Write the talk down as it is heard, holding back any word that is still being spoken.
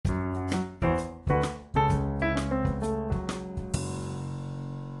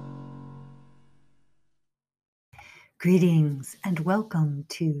Greetings and welcome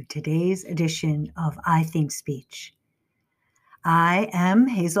to today's edition of I Think Speech. I am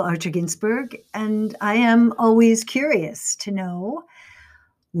Hazel Archer Ginsburg, and I am always curious to know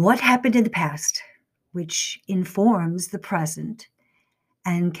what happened in the past, which informs the present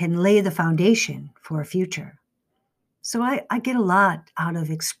and can lay the foundation for a future. So I get a lot out of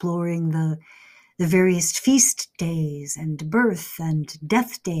exploring the various feast days and birth and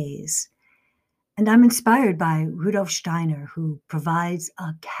death days. And I'm inspired by Rudolf Steiner, who provides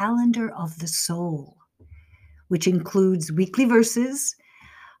a calendar of the soul, which includes weekly verses.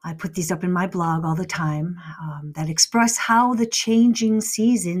 I put these up in my blog all the time that express how the changing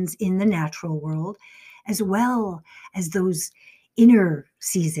seasons in the natural world, as well as those inner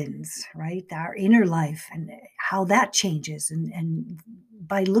seasons, right? Our inner life and how that changes. And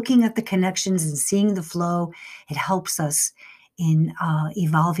by looking at the connections and seeing the flow, it helps us in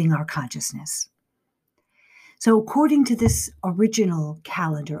evolving our consciousness. So according to this original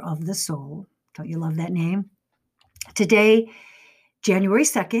calendar of the soul, don't you love that name? Today, January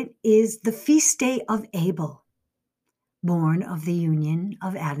 2nd, is the feast day of Abel, born of the union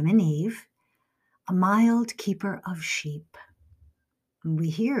of Adam and Eve, a mild keeper of sheep. We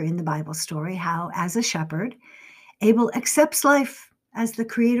hear in the Bible story how, as a shepherd, Abel accepts life as the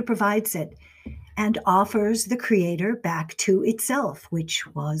Creator provides it and offers the Creator back to itself, which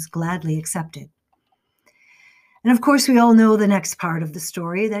was gladly accepted. And of course, we all know the next part of the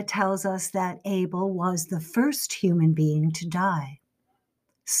story that tells us that Abel was the first human being to die,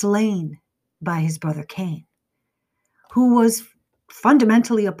 slain by his brother Cain, who was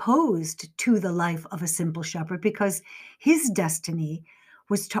fundamentally opposed to the life of a simple shepherd because his destiny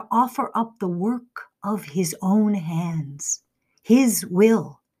was to offer up the work of his own hands, his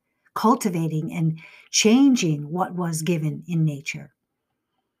will, cultivating and changing what was given in nature.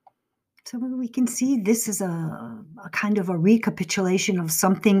 So we can see this as a kind of a recapitulation of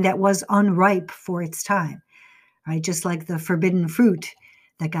something that was unripe for its time, right? Just like the forbidden fruit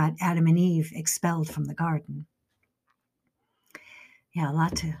that got Adam and Eve expelled from the garden. Yeah, a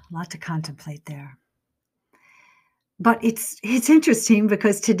lot to contemplate there. But it's interesting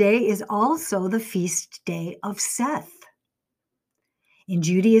because today is also the feast day of Seth. In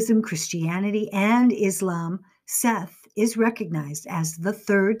Judaism, Christianity, and Islam, Seth is recognized as the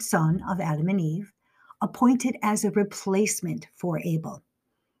third son of Adam and Eve, appointed as a replacement for Abel.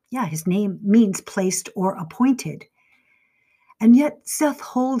 Yeah, his name means placed or appointed. And yet Seth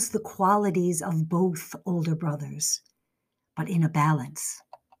holds the qualities of both older brothers, but in a balance.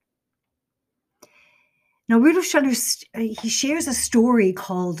 Now, Rudolf Steiner, he shares a story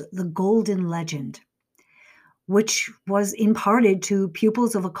called The Golden Legend, which was imparted to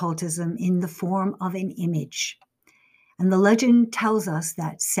pupils of occultism in the form of an image. And the legend tells us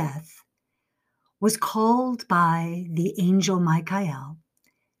that Seth was called by the angel Michael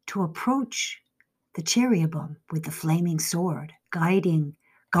to approach the cherubim with the flaming sword, guarding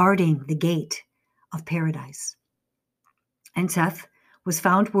the gate of paradise. And Seth was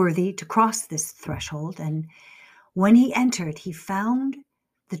found worthy to cross this threshold. And when he entered, he found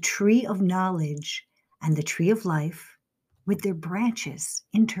the tree of knowledge and the tree of life with their branches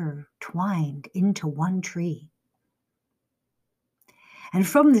intertwined into one tree. And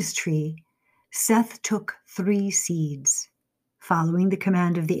from this tree, Seth took 3 seeds, following the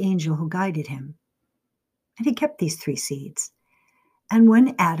command of the angel who guided him. And he kept these 3 seeds. And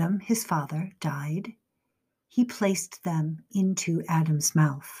when Adam, his father, died, he placed them into Adam's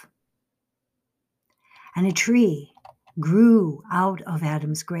mouth. And a tree grew out of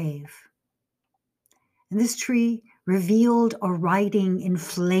Adam's grave. And this tree revealed a writing in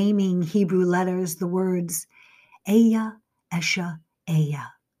flaming Hebrew letters the words, Eya, Esha, Eya.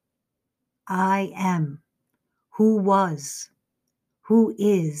 I am, who was, who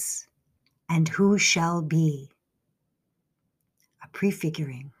is, and who shall be. A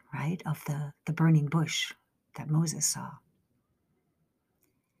prefiguring, right, of the burning bush that Moses saw,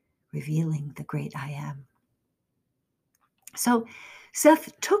 revealing the great I am. So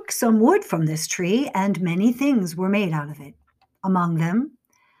Seth took some wood from this tree, and many things were made out of it. Among them,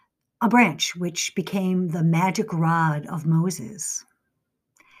 a branch which became the magic rod of Moses.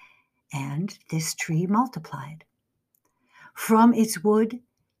 And this tree multiplied. From its wood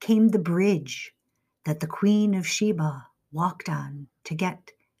came the bridge that the Queen of Sheba walked on to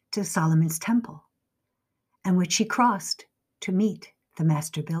get to Solomon's temple, and which she crossed to meet the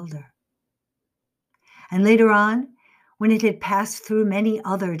master builder. And later on, when it had passed through many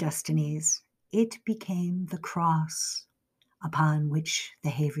other destinies, it became the cross upon which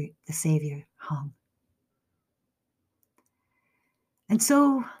the Savior hung. And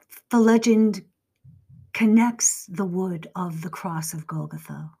so the legend connects the wood of the cross of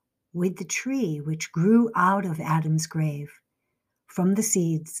Golgotha with the tree which grew out of Adam's grave from the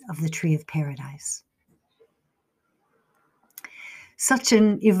seeds of the tree of paradise. Such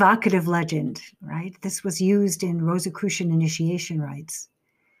an evocative legend, right? This was used in Rosicrucian initiation rites.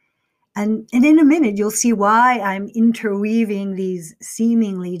 And in a minute, you'll see why I'm interweaving these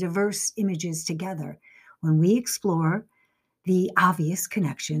seemingly diverse images together when we explore the obvious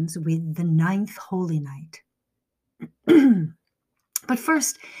connections with the ninth holy night. But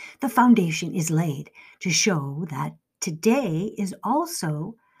first, the foundation is laid to show that today is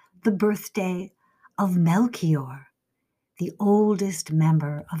also the birthday of Melchior, the oldest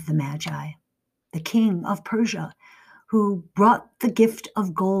member of the Magi, the king of Persia, who brought the gift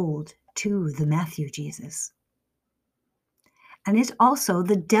of gold to the Matthew Jesus. And it's also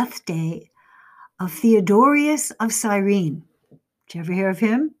the death day of Theodorius of Cyrene. Did you ever hear of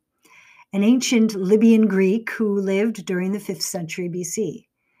him? An ancient Libyan Greek who lived during the 5th century BC.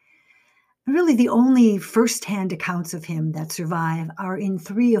 Really, the only first-hand accounts of him that survive are in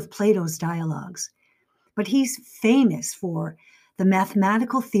 3 of Plato's dialogues. But he's famous for the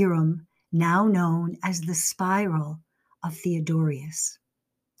mathematical theorem now known as the spiral of Theodorius,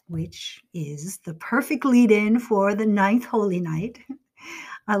 which is the perfect lead-in for the ninth holy night.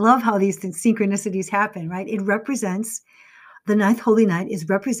 I love how these synchronicities happen, right? The ninth holy night is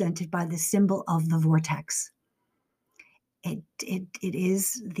represented by the symbol of the vortex. It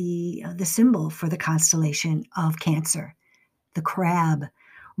is the symbol for the constellation of Cancer, the crab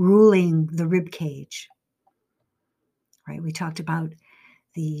ruling the rib cage. Right? We talked about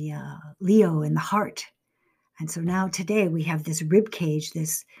the Leo and the heart, and so now today we have this rib cage,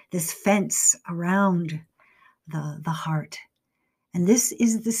 this fence around the heart, and this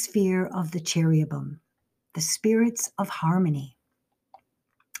is the sphere of the cherubim, the spirits of harmony.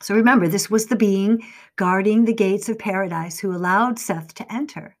 So remember, this was the being guarding the gates of paradise who allowed Seth to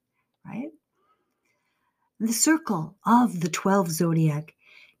enter, right? The circle of the 12 zodiac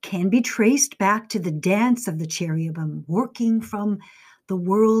can be traced back to the dance of the cherubim, working from the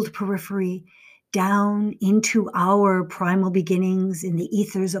world periphery down into our primal beginnings in the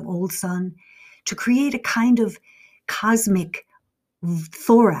ethers of Old Sun to create a kind of cosmic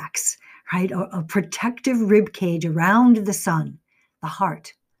thorax, right? A protective rib cage around the sun, the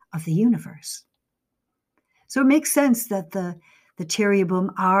heart of the universe. So it makes sense that the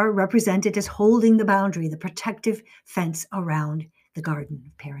cherubim are represented as holding the boundary, the protective fence around the Garden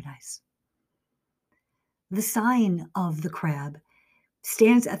of Paradise. The sign of the crab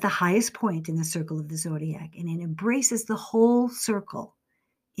stands at the highest point in the circle of the zodiac, and it embraces the whole circle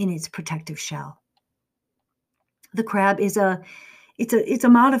in its protective shell. The crab is a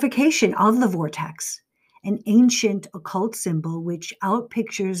modification of the vortex, an ancient occult symbol which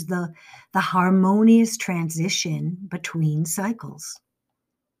outpictures the harmonious transition between cycles.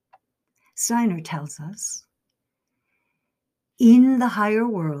 Steiner tells us, in the higher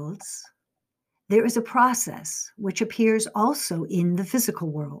worlds, there is a process which appears also in the physical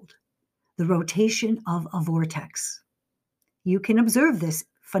world, the rotation of a vortex. You can observe this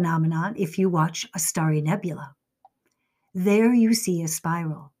phenomenon if you watch a starry nebula. There you see a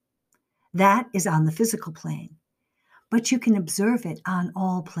spiral. That is on the physical plane, but you can observe it on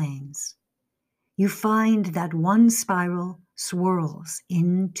all planes. You find that one spiral swirls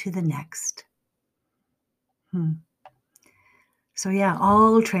into the next. So yeah,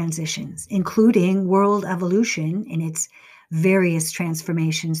 all transitions, including world evolution in its various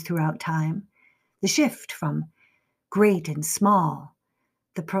transformations throughout time, the shift from great and small,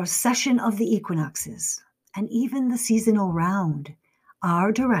 the procession of the equinoxes, and even the seasonal round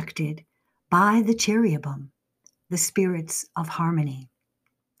are directed by the cherubim, the spirits of harmony.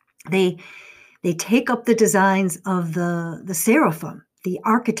 They take up the designs of the seraphim, the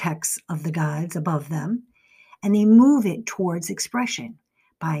architects of the gods above them, and they move it towards expression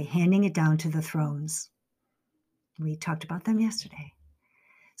by handing it down to the thrones. We talked about them yesterday.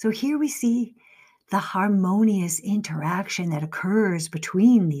 So here we see the harmonious interaction that occurs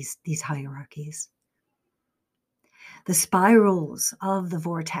between these hierarchies. The spirals of the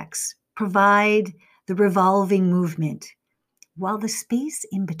vortex provide the revolving movement, while the space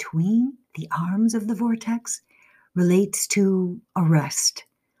in between the arms of the vortex relates to a rest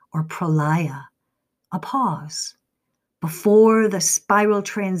or pralaya, a pause, before the spiral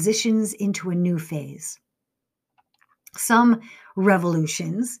transitions into a new phase. Some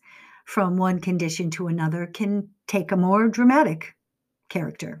revolutions from one condition to another can take a more dramatic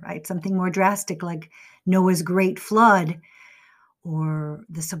character, right? Something more drastic like Noah's great flood, or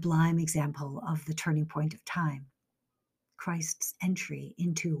the sublime example of the turning point of time, Christ's entry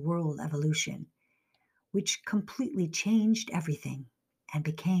into world evolution, which completely changed everything and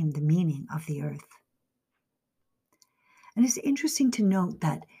became the meaning of the earth. And it's interesting to note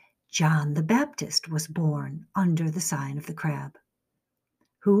that John the Baptist was born under the sign of the crab,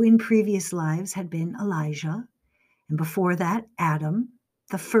 who in previous lives had been Elijah, and before that, Adam,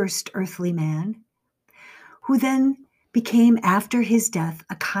 the first earthly man, who then became, after his death,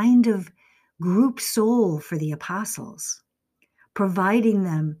 a kind of group soul for the apostles, providing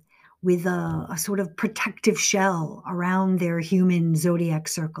them with a sort of protective shell around their human zodiac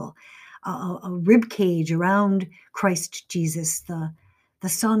circle, a rib cage around Christ Jesus, the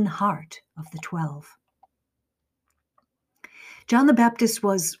son heart of the 12. John the Baptist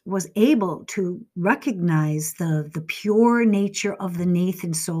was able to recognize the pure nature of the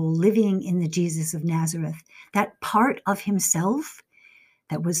Nathan soul living in the Jesus of Nazareth, that part of himself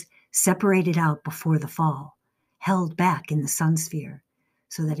that was separated out before the fall, held back in the sun sphere,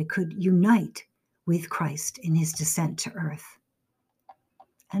 so that it could unite with Christ in his descent to earth.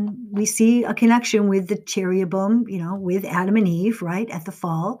 And we see a connection with the cherubim, with Adam and Eve, right, at the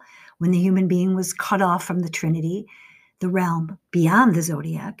fall, when the human being was cut off from the Trinity, the realm beyond the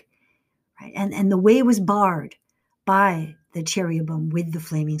zodiac, right? And the way was barred by the cherubim with the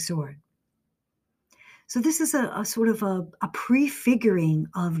flaming sword. So this is a sort of a prefiguring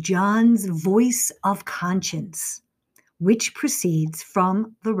of John's voice of conscience, which proceeds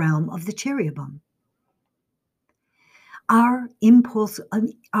from the realm of the cherubim. Our impulses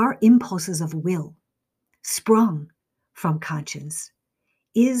of will, sprung from conscience,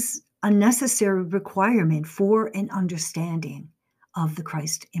 is a necessary requirement for an understanding of the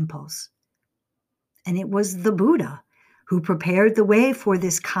Christ impulse. And it was the Buddha who prepared the way for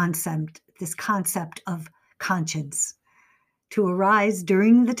this concept of conscience to arise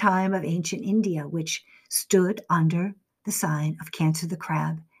during the time of ancient India, which stood under the sign of Cancer the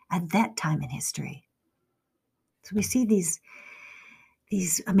crab at that time in history. So we see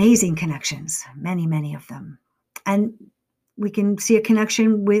these amazing connections, many, many of them. And we can see a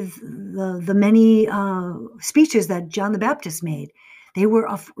connection with the many speeches that John the Baptist made. They were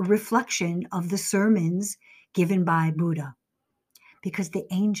a reflection of the sermons given by Buddha, because the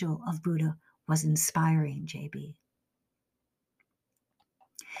angel of Buddha was inspiring JB.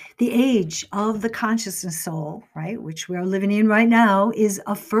 The age of the consciousness soul, right, which we are living in right now, is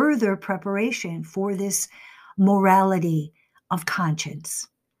a further preparation for this morality of conscience,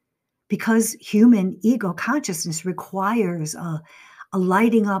 because human ego consciousness requires a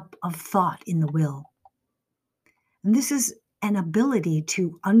lighting up of thought in the will. And this is an ability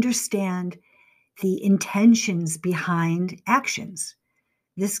to understand the intentions behind actions.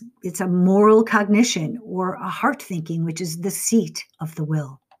 It's a moral cognition or a heart thinking, which is the seat of the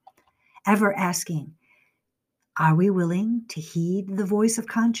will. Ever asking, are we willing to heed the voice of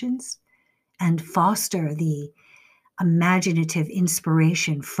conscience and foster the imaginative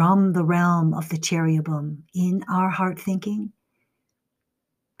inspiration from the realm of the cherubim in our heart thinking?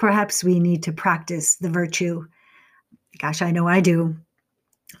 Perhaps we need to practice the virtue. Gosh, I know I do.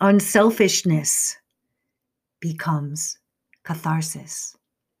 Unselfishness becomes catharsis.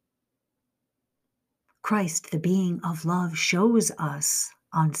 Christ, the being of love, shows us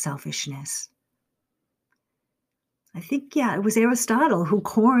unselfishness. I think, it was Aristotle who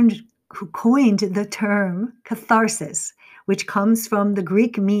coined the term catharsis, which comes from the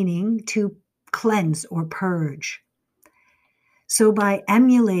Greek meaning to cleanse or purge. So by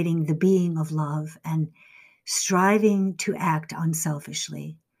emulating the being of love and striving to act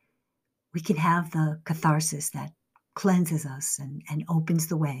unselfishly, we can have the catharsis that cleanses us and opens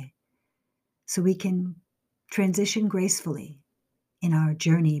the way, so we can transition gracefully in our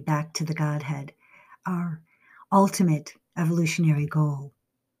journey back to the Godhead, our ultimate evolutionary goal.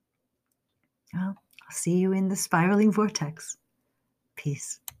 Well, I'll see you in the spiraling vortex.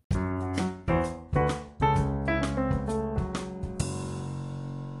 Peace.